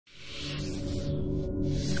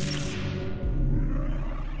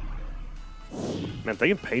Man,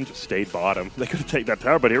 thinking paiN just stayed bottom. They could have taken that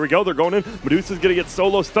tower, but here we go. They're going in. Medusa's going to get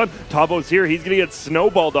solo stunned. Tavo's here. He's going to get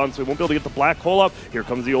snowballed on, so he won't be able to get the black hole up. Here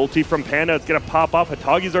comes the ulti from Panda. It's going to pop off.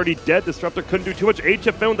 Hitagi's already dead. Disruptor couldn't do too much.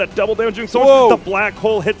 HFN with that double damage doing so much. The black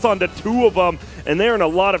hole hits onto 2 of them, and they're in a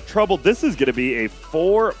lot of trouble. This is going to be a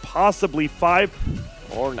 4, possibly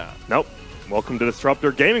 5. Or not. Nope. Welcome to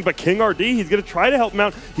Disruptor Gaming, but King RD, he's going to try to help him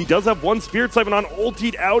out. He does have 1 Spirit Siphon on,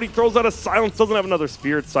 ultied out. He throws out a Silence, doesn't have another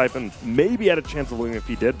Spirit Siphon. Maybe had a chance of winning if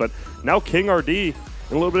he did, but now King RD in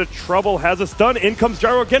a little bit of trouble, has a stun. In comes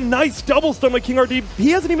Gyro again. Nice double stun by King RD. He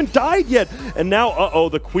hasn't even died yet. And now,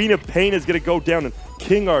 the Queen of paiN is going to go down. And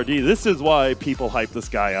King RD, this is why people hype this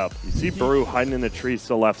guy up. You see Baru hiding in the trees to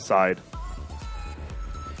the left side.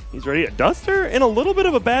 He's ready. Duster in a little bit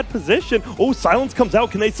of a bad position. Oh, Silence comes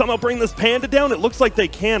out. Can they somehow bring this Panda down? It looks like they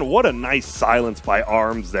can. What a nice silence by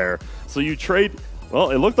Arms there. So you trade...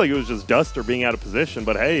 Well, it looked like it was just Duster being out of position,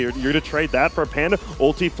 but hey, you're to trade that for a Panda.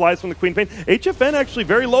 Ulti flies from the Queen paiN. HFN actually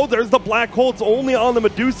very low. There's the black hole. It's only on the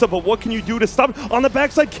Medusa, but what can you do to stop it? On the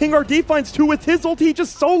backside, King RD finds 2 with his ulti. He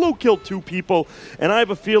just solo killed 2 people, and I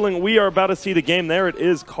have a feeling we are about to see the game. There it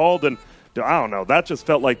is called, and I don't know. That just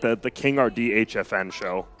felt like the King RD HFN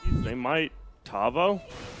show. They might. Tavo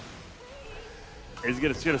is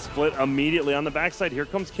going to split immediately on the backside. Here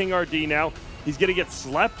comes King RD now. He's going to get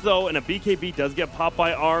slept, though, and a BKB does get popped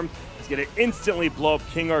by Arms. He's going to instantly blow up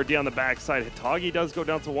King RD on the backside. Hitagi does go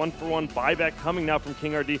down to 1-for-1. Buyback coming now from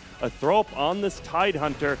King RD. A throw-up on this Tide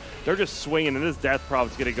Hunter. They're just swinging, and this Death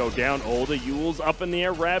Prob's going to go down. Oh, the Yule's up in the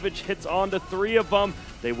air. Ravage hits onto 3 of them.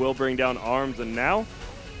 They will bring down Arms, and now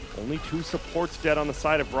only 2 supports dead on the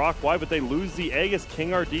side of Rock. Why? But they lose the egg as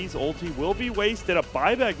King RD's ulti will be wasted. A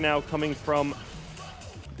buyback now coming from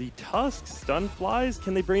the Tusk. Stun flies.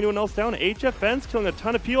 Can they bring anyone else down? HFN's killing a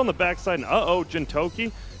ton of people on the backside. And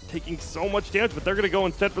Jintoki taking so much damage, but they're going to go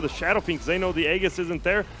instead for the Shadow Fiend because they know the Aegis isn't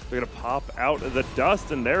there. They're going to pop out of the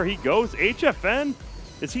dust, and there he goes. HFN,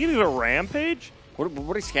 is he going to get a Rampage?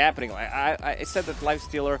 What is happening? I said that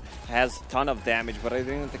Lifestealer has a ton of damage, but I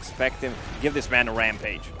didn't expect him to give this man a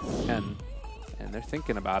Rampage. And they're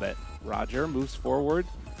thinking about it. Roger moves forward,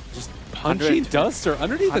 just punching Duster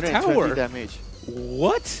underneath the tower. Damage.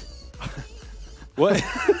 What? What?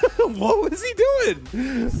 What was he doing?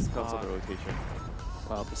 This comes on the rotation.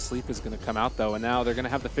 Well, the sleep is going to come out, though, and now they're going to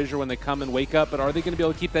have the fissure when they come and wake up, but are they going to be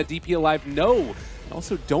able to keep that DP alive? No!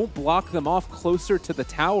 Also, don't block them off closer to the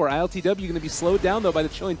tower. ILTW going to be slowed down, though, by the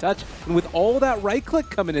Chilling Touch, and with all that right-click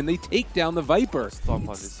coming in, they take down the Viper. Stop on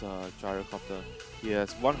this Gyrocopter. He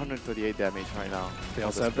has 138 damage right now. They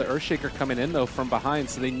also have the Earthshaker coming in, though, from behind,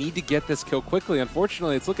 so they need to get this kill quickly.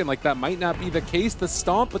 Unfortunately, it's looking like that might not be the case. The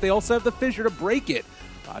Stomp, but they also have the Fissure to break it.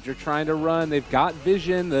 Roger trying to run. They've got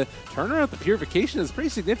vision. The turnaround, the Purification is pretty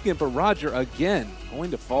significant, but Roger, again,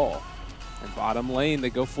 going to fall. And bottom lane,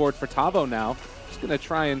 they go forward for Tavo now. Just going to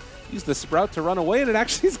try and use the Sprout to run away, and it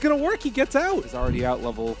actually is going to work. He gets out. He's already out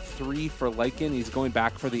level 3 for Lycan. He's going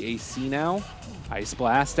back for the AC now. Ice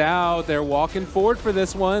Blast out. They're walking forward for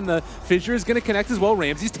this one. The Fissure is going to connect as well.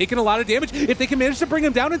 Ramsey's taking a lot of damage. If they can manage to bring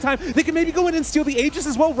him down in time, they can maybe go in and steal the Aegis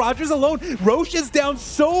as well. Roger's alone. Roche is down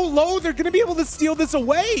so low, they're going to be able to steal this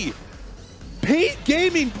away. paiN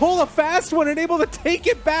Gaming pull a fast one and able to take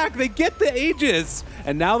it back. They get the Aegis.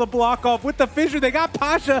 And now the block off with the Fissure. They got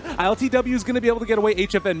Pasha. ILTW is going to be able to get away.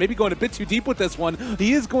 HFN maybe going a bit too deep with this one.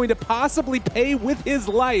 He is going to possibly pay with his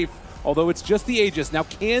life. Although it's just the Aegis. Now,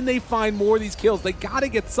 can they find more of these kills? They got to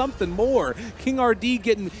get something more. King RD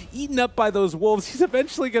getting eaten up by those wolves. He's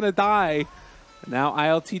eventually going to die. Now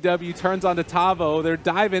ILTW turns onto Tavo. They're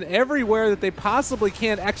diving everywhere that they possibly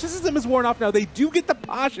can. Exorcism is worn off now. They do get the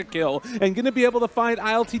Pasha kill and going to be able to find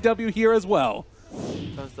ILTW here as well.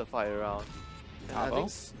 Turns the fight around. And I think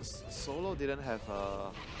Solo didn't have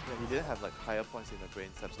he didn't have like higher points in the brain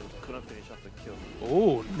cells, so he couldn't finish off the kill.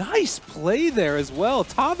 Oh, nice play there as well.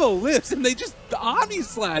 Tavo lives and they just Omni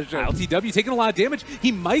Slash him. ILTW taking a lot of damage.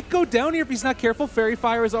 He might go down here if he's not careful. Fairy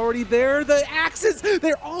Fire is already there. The axes,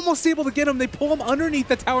 they're almost able to get him. They pull him underneath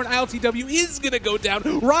the tower, and ILTW is going to go down.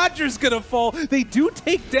 Roger's going to fall. They do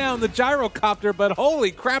take down the Gyrocopter, but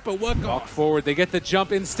holy crap, it walk forward. They get the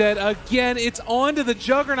jump instead. Again, it's onto the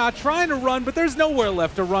Juggernaut trying to run, but there's nowhere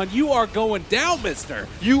left to run. You are going down, mister.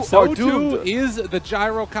 You so are doomed. too is the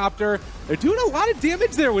Gyrocopter. They're doing a lot of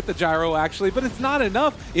damage there with the Gyro, actually, but it's not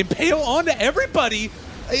enough. Impale onto everybody.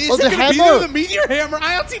 Is Oh, it the going to be hammer! there? The meteor hammer,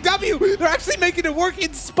 ILTW, they're actually making it work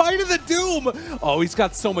in spite of the doom. Oh, he's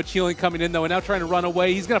got so much healing coming in though, and now trying to run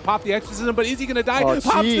away. He's going to pop the exorcism, but is he going to die? Oh, Pops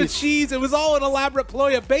the jeez. cheese. It was all an elaborate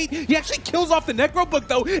ploy of bait. He actually kills off the Necrobook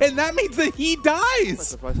though, and that means that he I'm dies.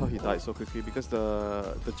 surprised how he died so quickly because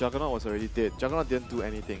the Juggernaut was already dead. Juggernaut didn't do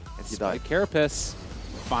anything and he died. Carapace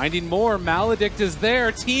finding more. Maledict is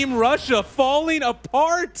there. Team Russia falling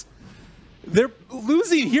apart. They're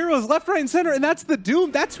losing heroes left, right, and center, and that's the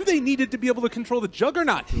doom. That's who they needed to be able to control the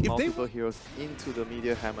Juggernaut. If Multiple heroes into the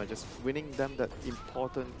meteor hammer, just winning them that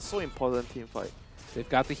so important team fight. They've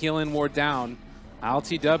got the healing ward down.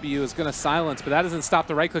 ILTW is going to silence, but that doesn't stop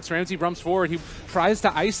the right clicks. Ramsey rumps forward. He tries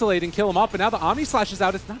to isolate and kill him up, but now the Omni Slash is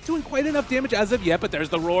out. It's not doing quite enough damage as of yet, but there's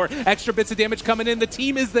the roar. Extra bits of damage coming in. The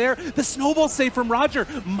team is there. The snowball save from Roger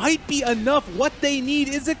might be enough. What they need,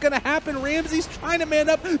 is it going to happen? Ramsey's trying to man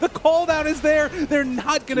up. The call down is there. They're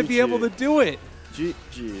not going to be able to do it.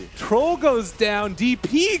 GG. Troll goes down.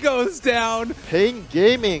 DP goes down. paiN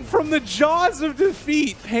Gaming. From the jaws of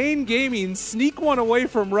defeat, paiN Gaming sneak one away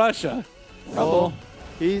from Russia. Oh,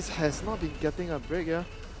 He has not been getting a break, yeah?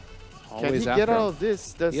 Can Always he after get him. out of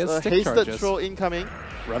this? There's He has a stick hasted charges. troll incoming.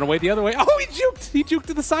 Run away the other way. Oh, he juked! He juked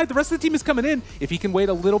to the side. The rest of the team is coming in. If he can wait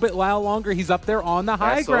a little bit longer, he's up there on the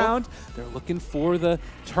high That's ground. They're looking for the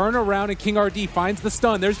turnaround, and King RD finds the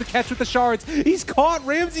stun. There's the catch with the shards. He's caught.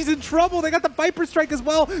 Ramsey's in trouble. They got the Viper Strike as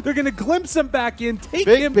well. They're going to glimpse him back in, take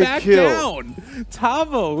him big back kill. down.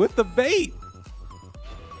 Tavo with the bait.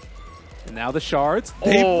 And now the shards.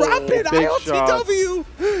 They Oh, wrap it. big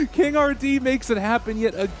ILTW. King RD makes it happen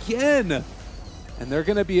yet again. And they're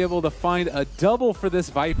going to be able to find a double for this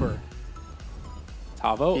Viper.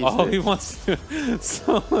 Tavo? Oh, he wants to.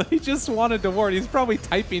 So he just wanted to ward. He's probably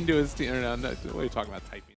typing to his team. No, what are you talking about typing?